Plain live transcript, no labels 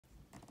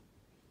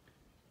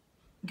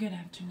Good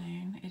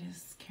afternoon. It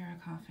is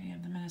Beaty-Coffey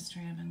of the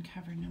Ministry of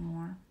Uncover No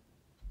More.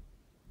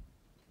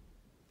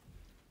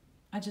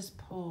 I just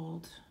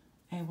pulled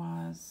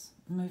Awa's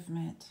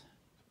movement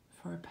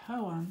for a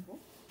poem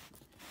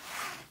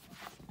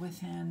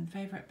within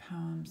Favorite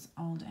Poems,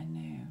 Old and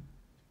New.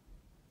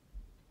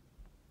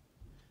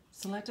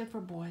 Selected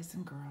for Boys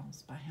and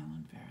Girls by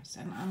Helen Ferris.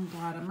 And I'm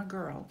glad I'm a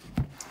girl.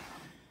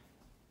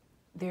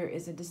 There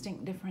is a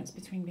distinct difference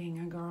between being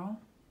a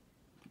girl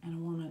and a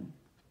woman.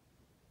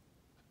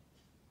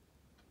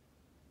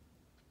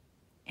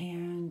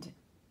 And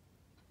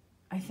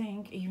I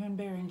think even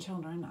bearing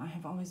children, I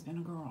have always been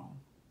a girl,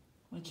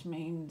 which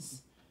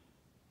means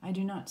I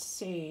do not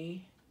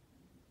see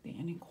the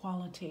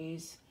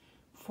inequalities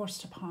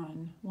forced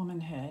upon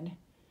womanhood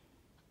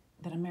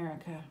that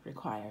America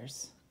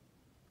requires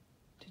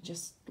to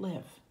just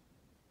live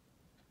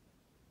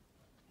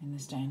in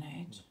this day and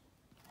age.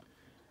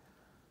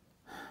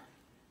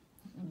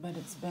 But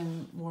it's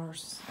been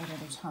worse at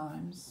other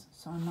times,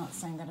 so I'm not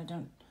saying that I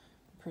don't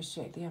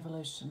appreciate the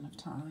evolution of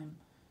time.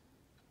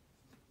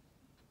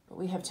 But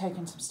we have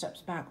taken some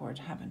steps backward,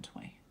 haven't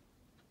we?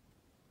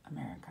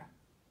 America.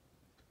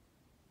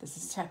 This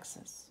is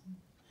Texas.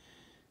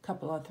 A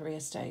couple of 3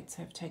 states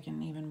have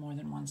taken even more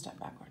than one step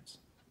backwards.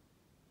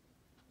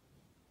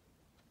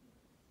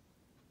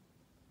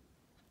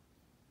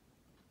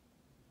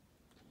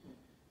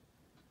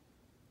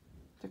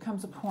 There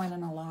comes a point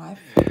in a life,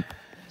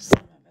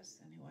 some of us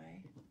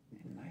anyway,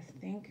 and I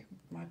think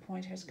my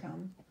point has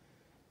come,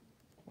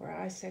 where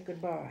I say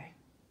goodbye.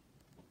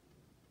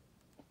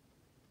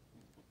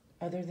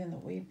 Other than the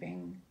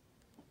weeping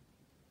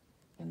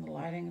and the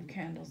lighting of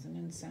candles and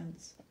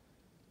incense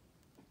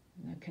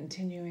and the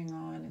continuing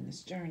on in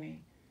this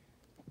journey,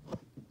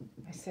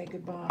 I say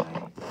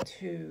goodbye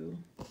to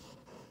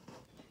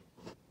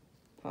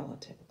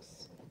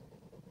politics,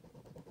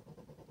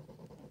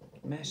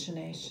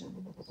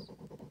 machinations,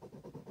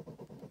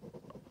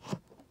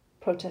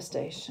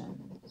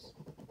 protestations.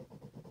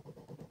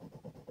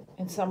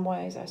 In some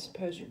ways, I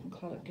suppose you can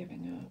call it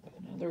giving up.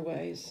 In other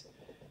ways,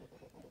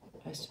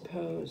 I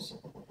suppose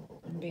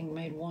I'm being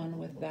made one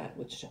with that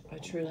which I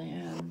truly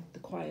am, the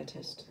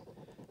quietist,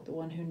 the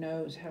one who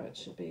knows how it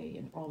should be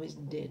and always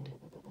did.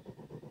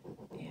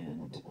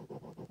 And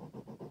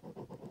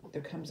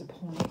there comes a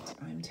point,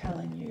 I'm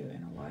telling you,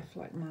 in a life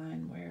like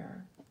mine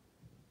where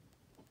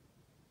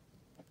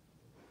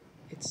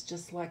it's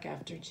just like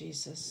after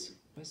Jesus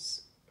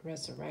was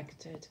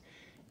resurrected.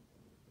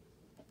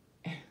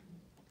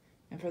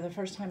 And for the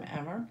first time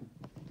ever,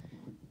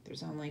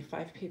 there's only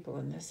 5 people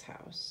in this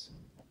house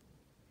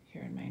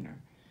here in Manor.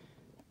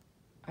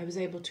 I was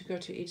able to go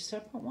to each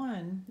separate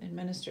one and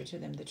minister to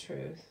them the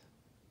truth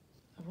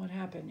of what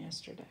happened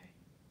yesterday.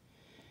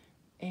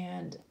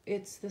 And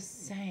it's the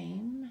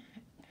same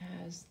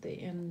as the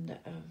end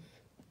of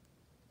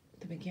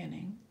the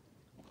beginning,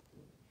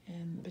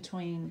 in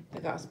between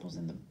the Gospels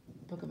and the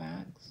book of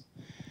Acts,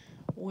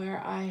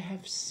 where I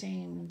have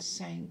seen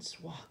saints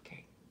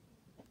walking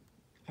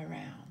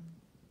around.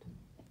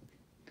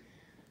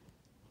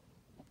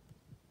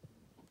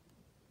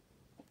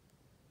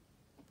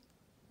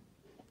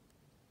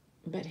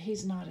 But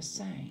he's not a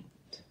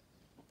saint.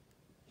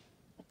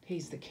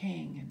 He's the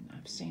king, and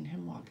I've seen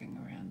him walking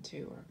around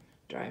too, or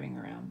driving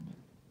around,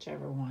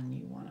 whichever one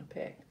you want to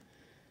pick.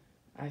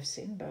 I've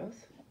seen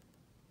both.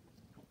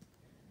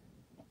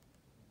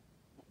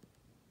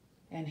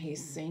 And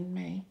he's seen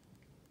me.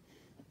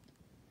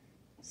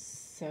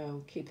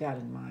 So keep that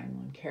in mind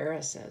when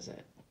Cara says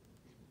it.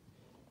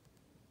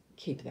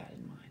 Keep that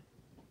in mind.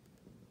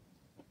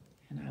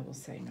 And I will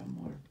say no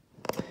more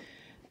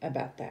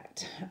about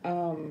that.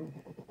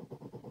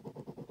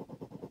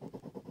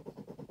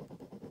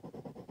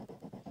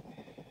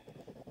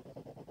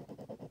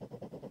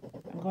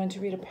 I'm going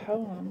to read a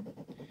poem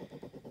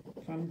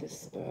from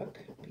this book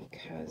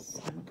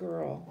because I'm a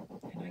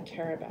girl and I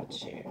care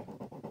about you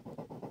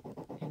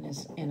in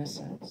his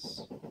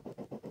innocence.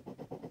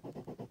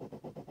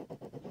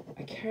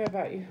 I care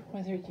about you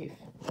whether you've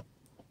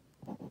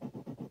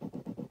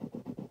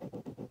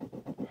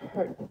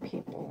hurt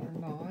people or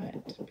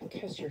not,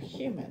 because you're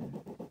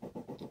human.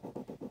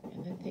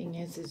 And the thing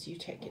is you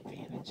take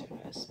advantage of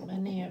us.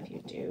 Many of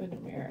you do in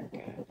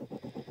America.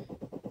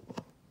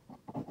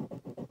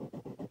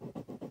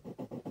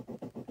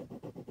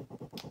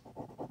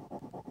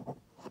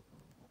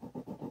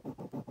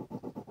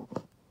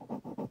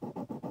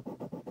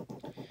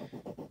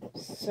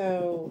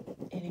 So,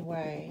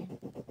 anyway,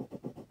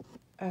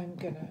 I'm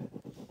going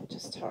to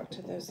just talk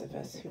to those of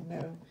us who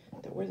know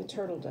that we're the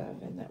turtle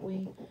dove and that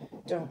we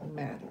don't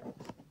matter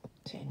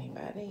to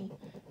anybody,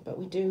 but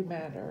we do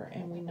matter,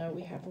 and we know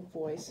we have a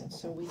voice, and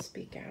so we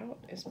speak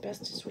out as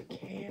best as we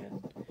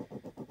can.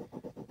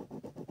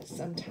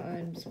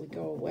 Sometimes we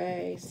go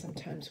away,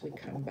 sometimes we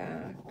come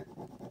back.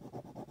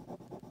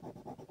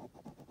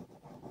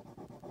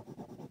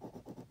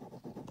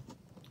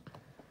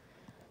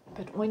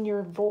 But when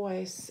your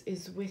voice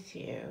is with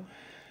you,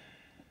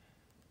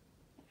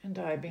 and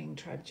I being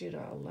Tribe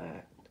Judah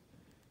elect,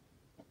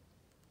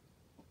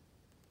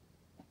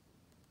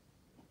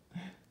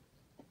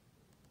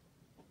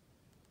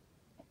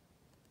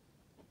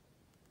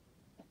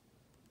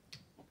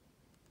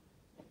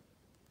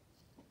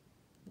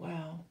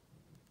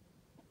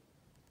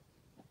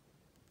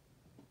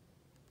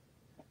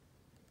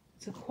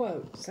 It's a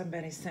quote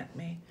somebody sent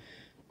me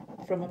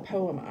from a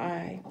poem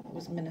I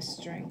was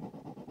ministering.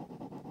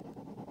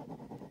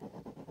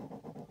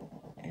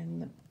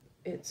 And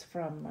it's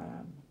from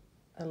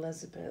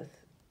Elizabeth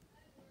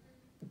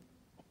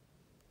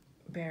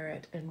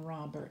Barrett and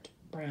Robert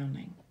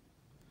Browning,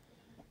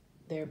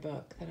 their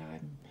book that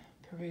I'm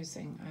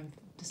perusing.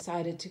 I've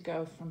decided to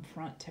go from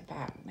front to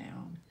back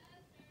now,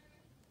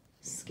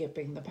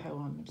 skipping the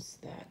poems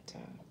that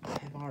I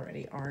have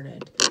already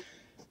arted.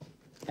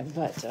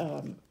 But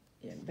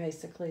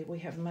basically, we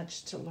have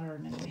much to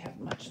learn and we have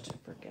much to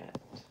forget.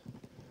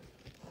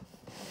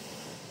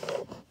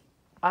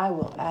 I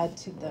will add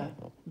to the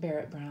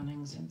Barrett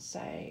Brownings and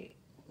say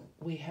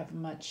we have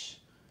much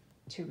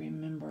to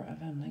remember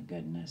of only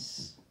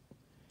goodness.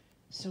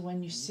 So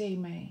when you see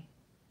me,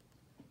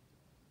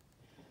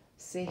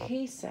 see,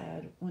 he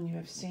said, when you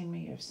have seen me,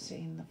 you have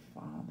seen the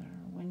Father.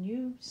 When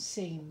you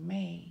see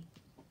me,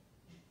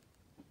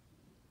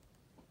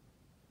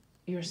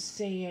 you're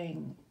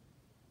seeing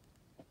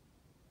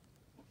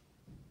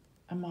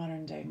a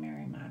modern day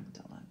Mary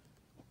Magdalene.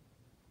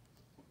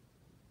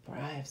 For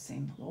I have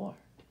seen the Lord.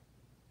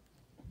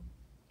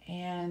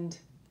 And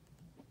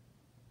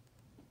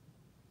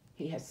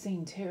he has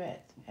seen to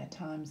it at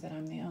times that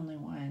I'm the only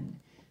one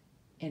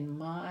in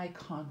my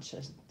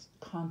conscious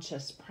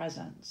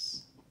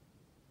presence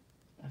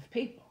of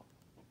people.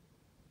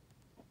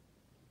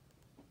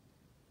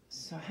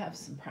 So have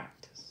some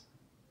practice.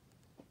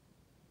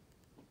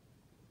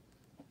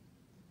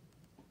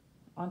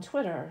 On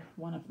Twitter,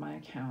 one of my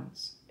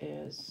accounts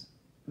is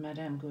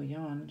Madame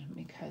Guyon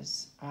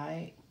because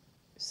I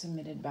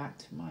submitted back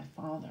to my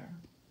father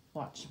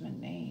Watchman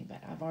Nee,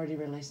 but I've already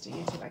released to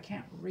YouTube. I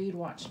can't read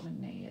Watchman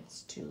Nee,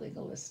 it's too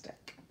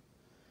legalistic.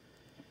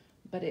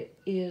 But it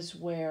is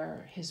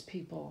where his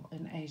people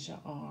in Asia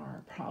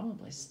are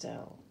probably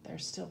still. They're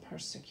still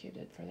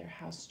persecuted for their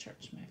house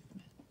church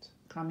movement.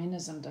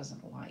 Communism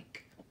doesn't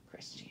like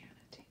Christianity.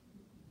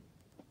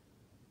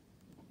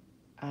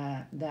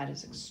 That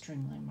is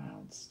extremely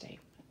mild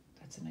statement.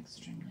 That's an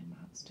extremely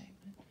mild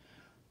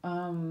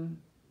statement.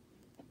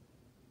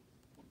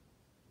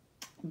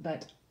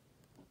 But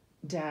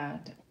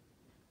Dad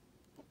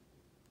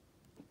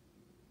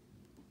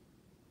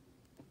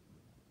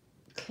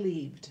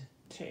cleaved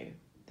to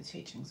the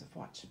teachings of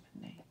Watchman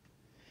Nee.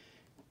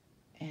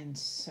 And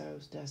so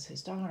does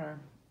his daughter.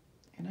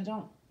 And I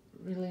don't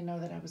really know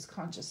that I was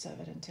conscious of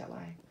it until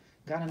I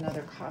got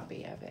another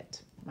copy of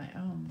it, my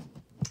own.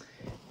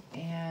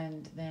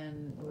 And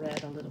then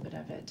read a little bit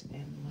of it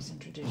and was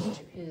introduced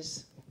to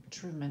his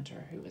true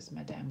mentor, who was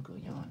Madame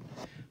Guyon.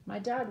 My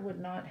dad would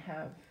not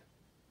have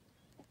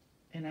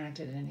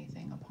enacted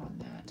anything upon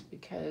that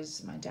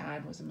because my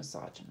dad was a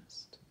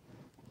misogynist.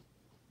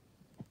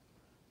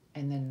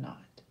 And then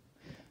not.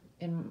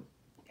 And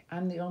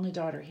I'm the only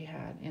daughter he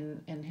had.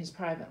 In his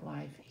private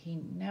life,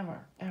 he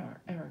never, ever,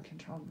 ever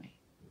controlled me.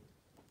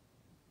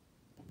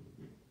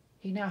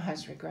 He now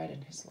has regret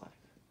in his life,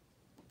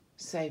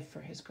 save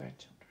for his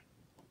grandchildren.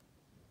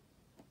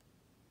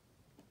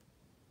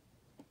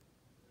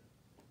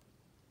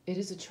 It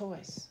is a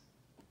choice.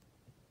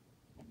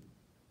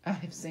 I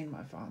have seen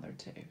my father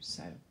too,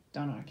 so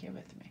don't argue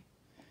with me.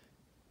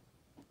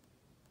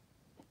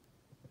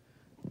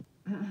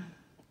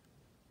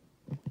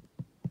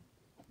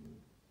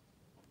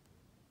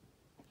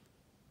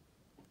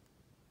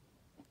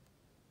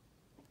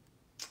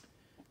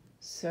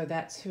 So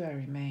that's who I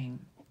remain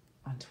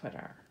on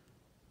Twitter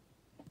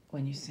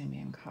when you see me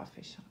in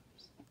coffee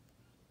shops.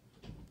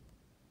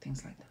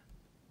 Things like that.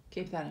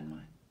 Keep that in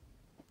mind.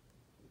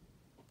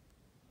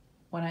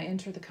 When I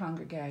enter the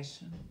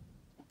congregation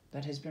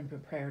that has been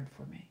prepared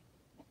for me,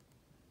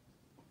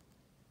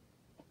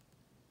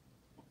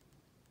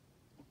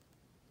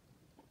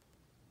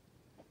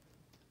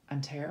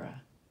 I'm Cara,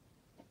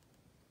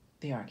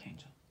 the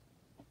Archangel.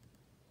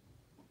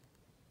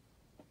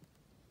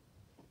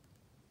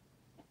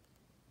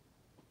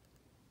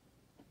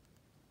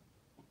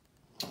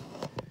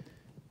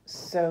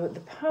 So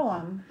the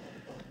poem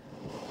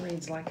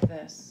reads like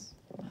this.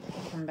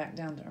 From Back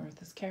Down to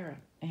Earth is Cara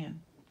and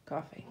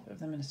Coffey of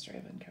the Ministry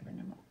of Uncover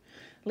No More.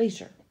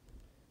 Leisure.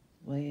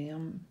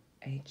 William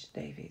H.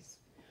 Davies.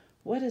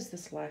 What is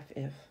this life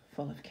if,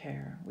 full of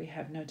care, we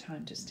have no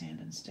time to stand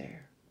and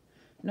stare?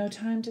 No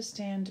time to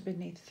stand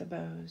beneath the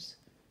boughs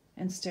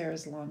and stare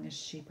as long as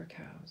sheep or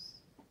cows.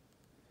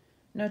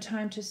 No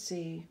time to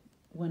see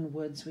when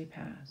woods we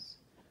pass,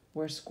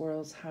 where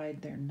squirrels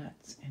hide their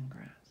nuts in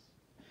grass.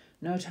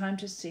 No time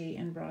to see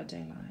in broad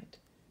daylight,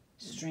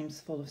 streams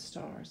full of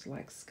stars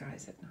like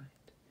skies at night.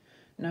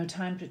 No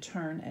time to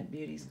turn at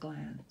beauty's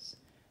glance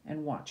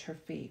and watch her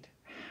feet,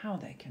 how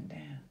they can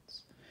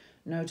dance.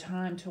 No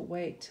time to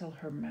wait till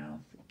her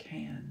mouth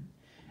can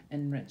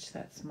enrich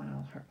that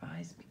smile her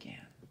eyes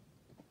began.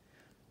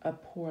 A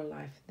poor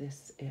life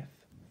this if,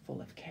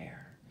 full of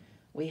care,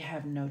 we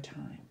have no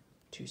time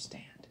to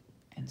stand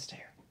and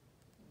stare.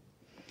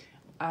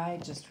 I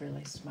just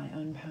released my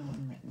own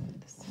poem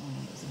written this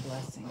morning. It was a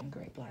blessing, a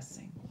great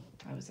blessing.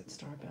 I was at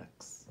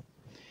Starbucks,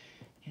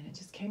 and it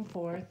just came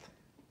forth.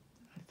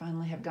 I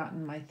finally have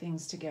gotten my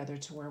things together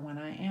to where when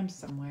I am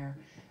somewhere,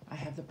 I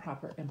have the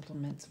proper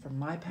implements for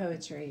my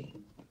poetry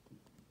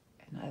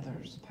and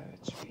others'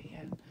 poetry.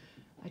 And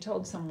I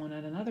told someone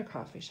at another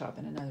coffee shop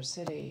in another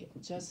city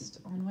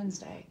just on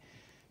Wednesday,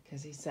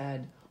 because he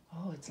said,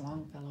 "Oh, it's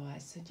Longfellow." I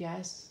said,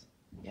 yes,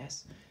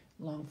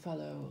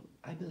 Longfellow,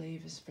 I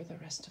believe, is for the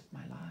rest of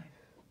my life.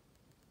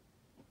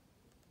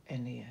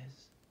 And he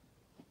is.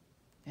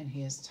 And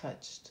he has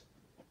touched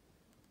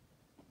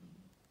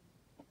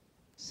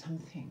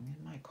something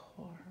in my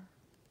core.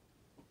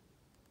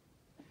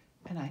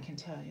 And I can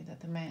tell you that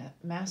the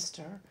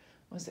master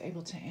was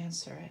able to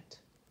answer it.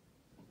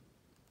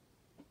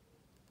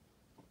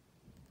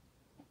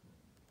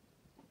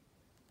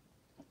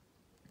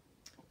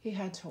 He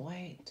had to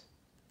wait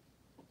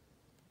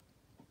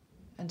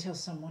until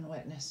someone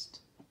witnessed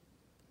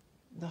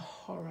the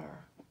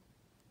horror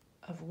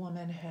of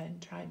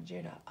womanhood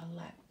tragedy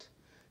elect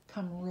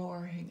come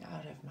roaring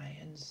out of my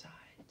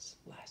insides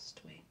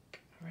last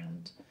week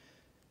around,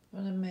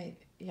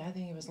 I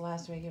think it was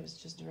last week. It was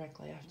just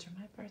directly after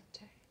my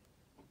birthday.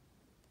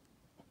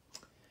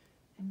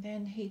 And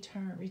then he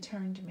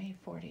returned to me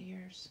 40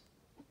 years.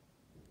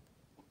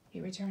 He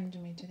returned to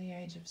me to the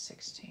age of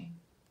 16.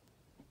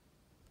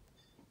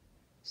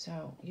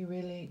 So you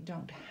really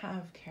don't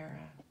have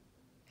Cara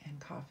and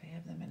Coffey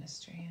of the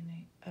ministry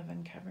of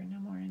Uncover No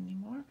More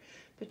anymore,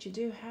 but you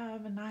do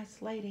have a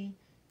nice lady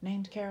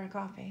named Cara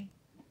Coffey.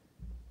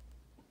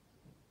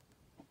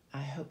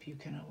 I hope you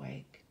can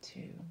awake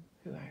to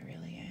who I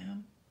really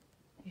am,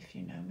 if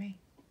you know me.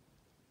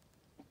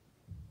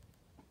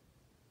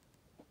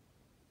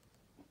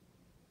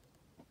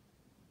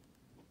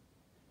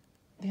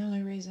 The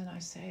only reason I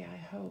say I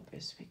hope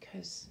is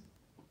because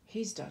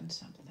he's done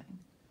something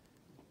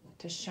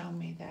to show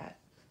me that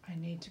I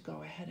need to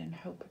go ahead and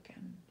hope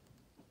again.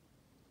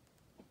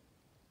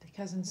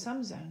 Because in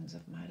some zones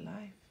of my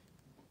life,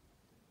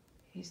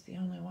 he's the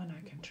only one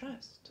I can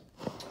trust.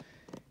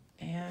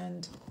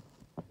 And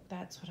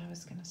that's what I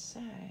was going to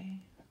say.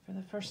 For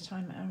the first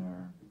time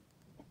ever,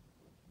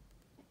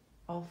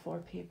 all 4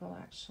 people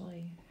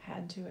actually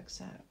had to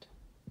accept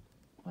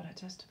what I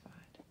testified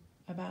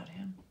about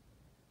him.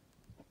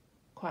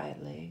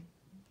 Quietly,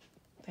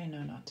 they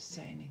know not to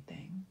say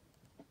anything.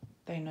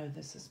 They know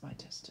this is my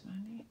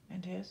testimony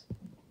and his.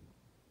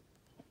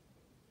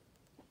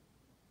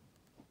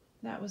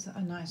 That was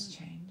a nice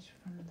change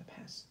from the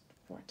past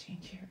 14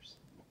 years.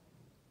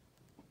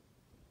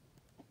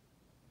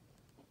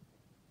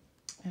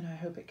 And I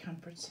hope it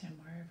comforts him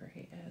wherever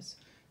he is.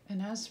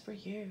 And as for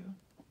you,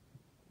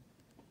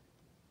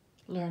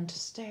 learn to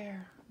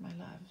stare, my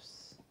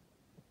loves.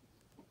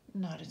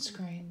 Not at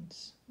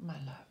screens, my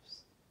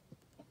loves.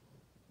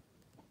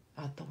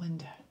 Out the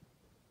window.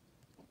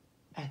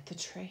 At the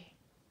tree.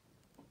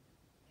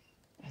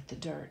 At the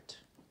dirt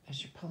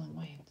as you're pulling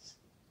weeds.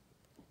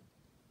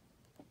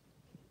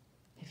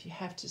 If you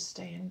have to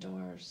stay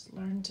indoors,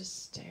 learn to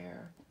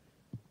stare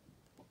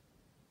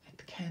at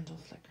the candle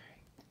flickering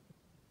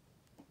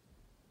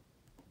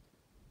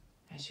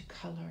as you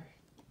color.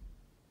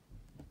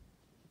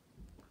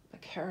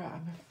 But Cara,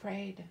 I'm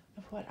afraid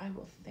of what I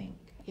will think.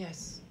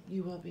 Yes,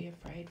 you will be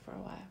afraid for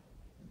a while.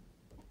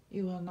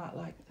 You will not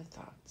like the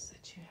thoughts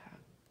that you have.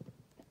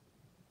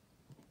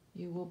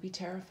 You will be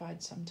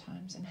terrified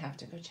sometimes and have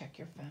to go check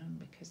your phone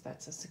because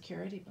that's a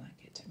security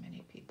blanket to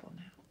many people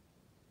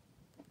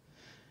now.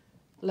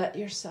 Let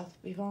yourself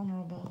be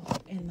vulnerable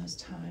in those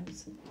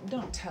times.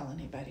 Don't tell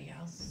anybody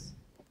else.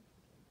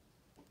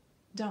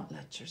 Don't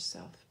let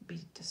yourself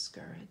be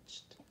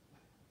discouraged.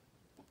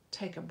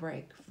 Take a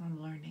break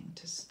from learning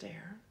to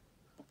stare,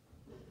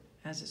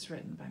 as is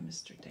written by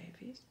Mr.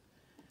 Davies,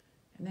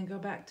 and then go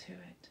back to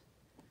it.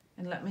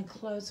 And let me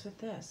close with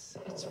this.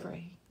 It's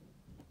free.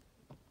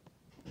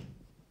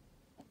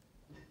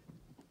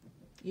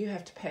 You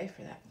have to pay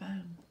for that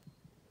phone,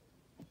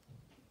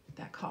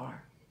 that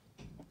car.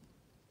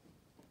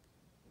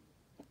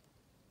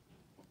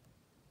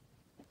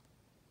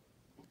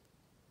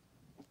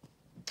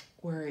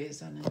 Worry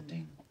is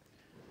unending.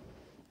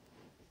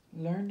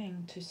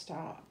 Learning to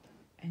stop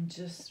and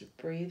just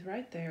breathe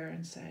right there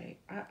and say,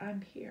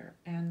 I'm here,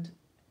 and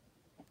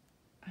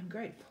I'm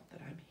grateful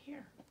that I'm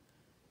here,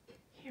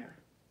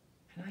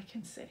 and I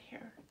can sit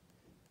here,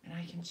 and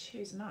I can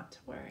choose not to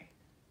worry,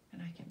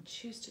 and I can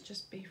choose to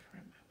just be for a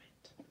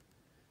moment.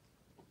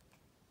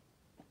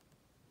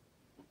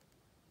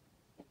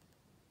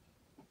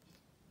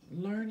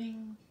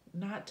 Learning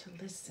not to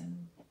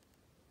listen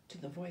to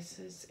the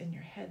voices in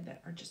your head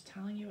that are just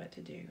telling you what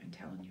to do and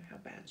telling you how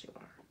bad you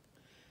are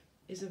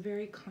is a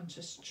very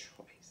conscious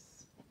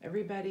choice.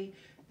 Everybody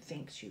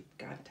thinks you've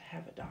got to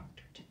have a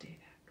doctor to do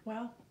that.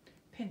 Well,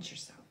 pinch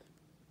yourself.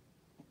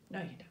 No,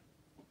 you don't.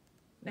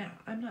 Now,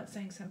 I'm not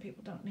saying some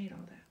people don't need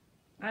all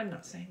that. I'm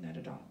not saying that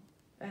at all.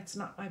 That's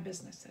not my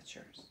business, that's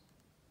yours.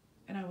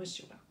 And I wish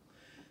you well.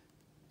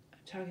 I'm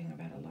talking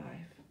about a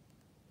life.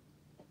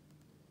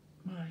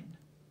 Mine.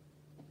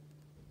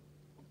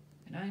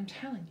 And I'm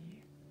telling you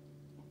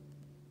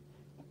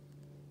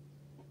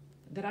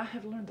that I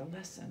have learned a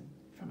lesson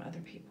from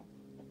other people.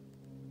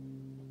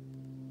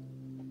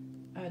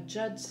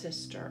 Judd's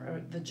sister,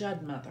 or the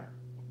Judd mother,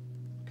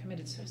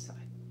 committed suicide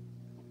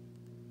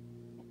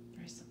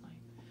recently.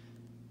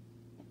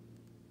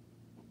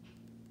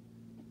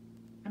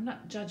 I'm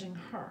not judging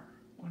her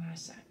when I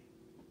say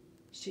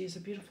she is a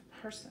beautiful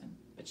person,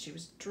 but she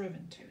was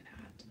driven to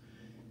that,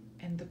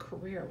 and the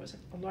career was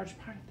a large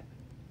part of that.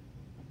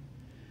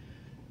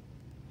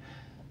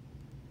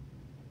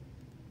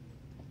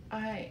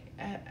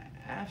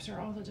 After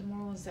all the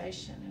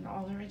demoralization and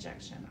all the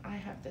rejection, I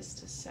have this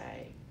to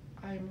say: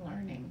 I am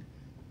learning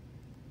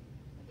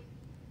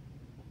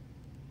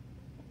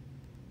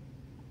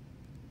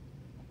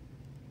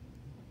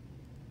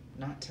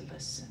not to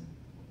listen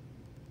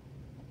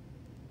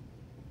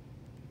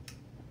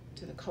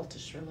to the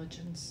cultish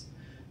religions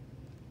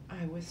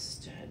I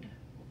withstood.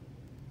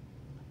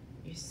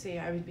 You see,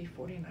 I would be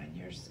 49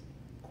 years,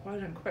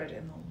 quote unquote,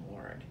 in the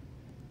Lord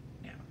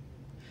now.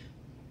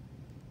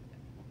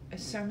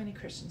 So many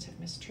Christians have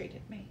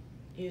mistreated me,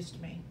 used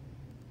me,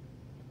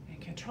 and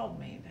controlled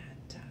me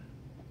that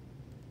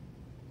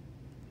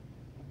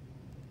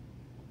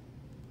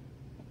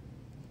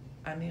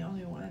I'm the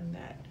only one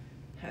that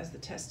has the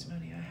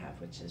testimony I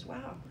have, which is,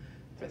 wow,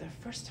 for the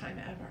first time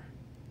ever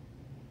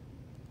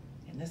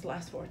in this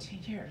last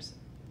 14 years,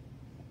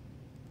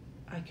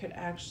 I could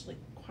actually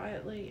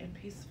quietly and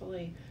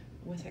peacefully,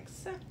 with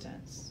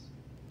acceptance,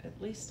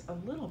 at least a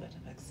little bit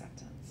of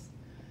acceptance,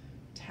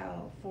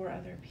 tell 4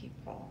 other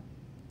people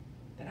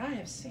that I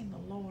have seen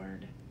the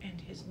Lord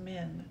and his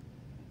men.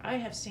 I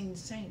have seen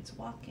saints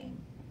walking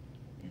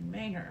in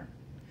Manor,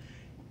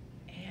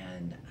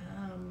 and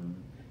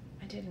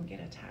I didn't get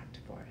attacked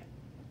for it.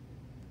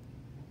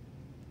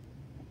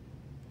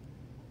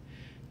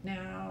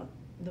 Now,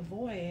 the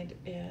void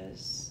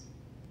is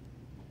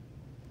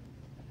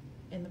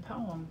in the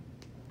poem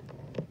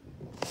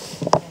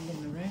and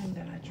in the room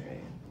that I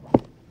drew.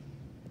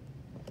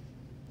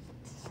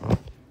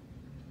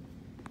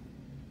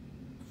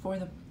 For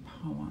the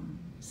poem,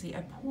 see,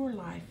 a poor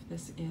life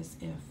this is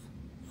if,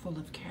 full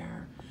of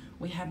care,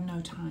 we have no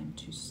time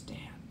to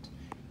stand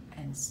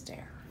and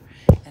stare.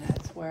 And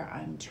that's where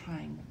I'm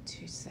trying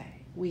to say,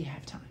 we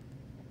have time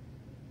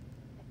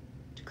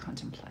to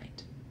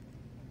contemplate,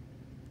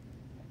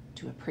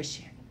 to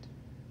appreciate.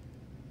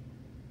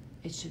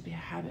 It should be a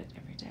habit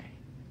every day,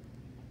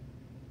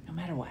 no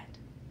matter what.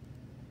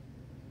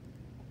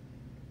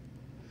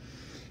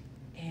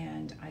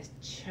 And I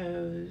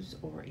chose,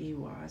 or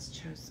Iwas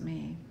chose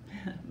me,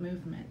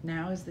 movement.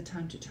 Now is the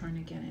time to turn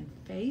again and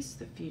face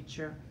the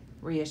future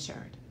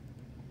reassured,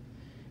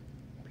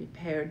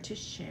 prepared to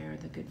share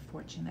the good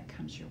fortune that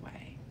comes your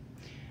way.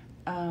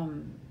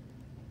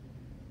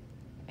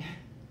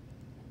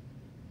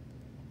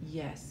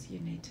 Yes, you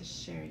need to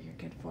share your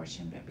good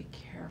fortune, but be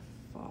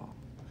careful.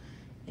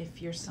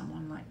 If you're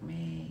someone like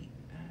me,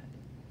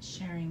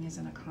 sharing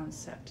isn't a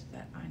concept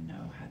that I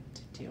know how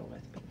to deal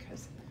with,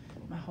 because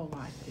my whole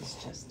life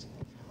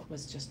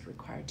was just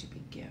required to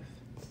be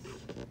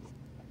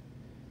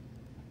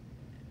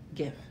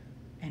give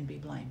and be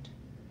blamed.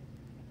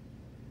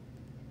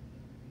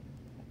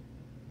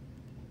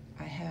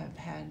 I have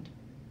had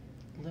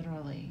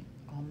literally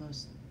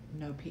almost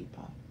no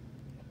people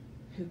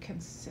who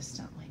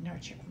consistently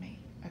nurtured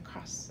me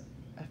across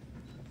a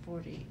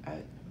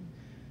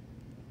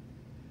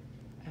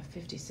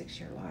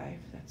 56-year life.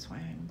 That's why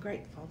I'm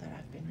grateful that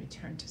I've been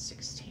returned to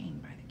 16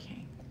 by the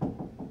King.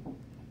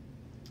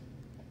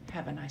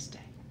 Have a nice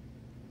day.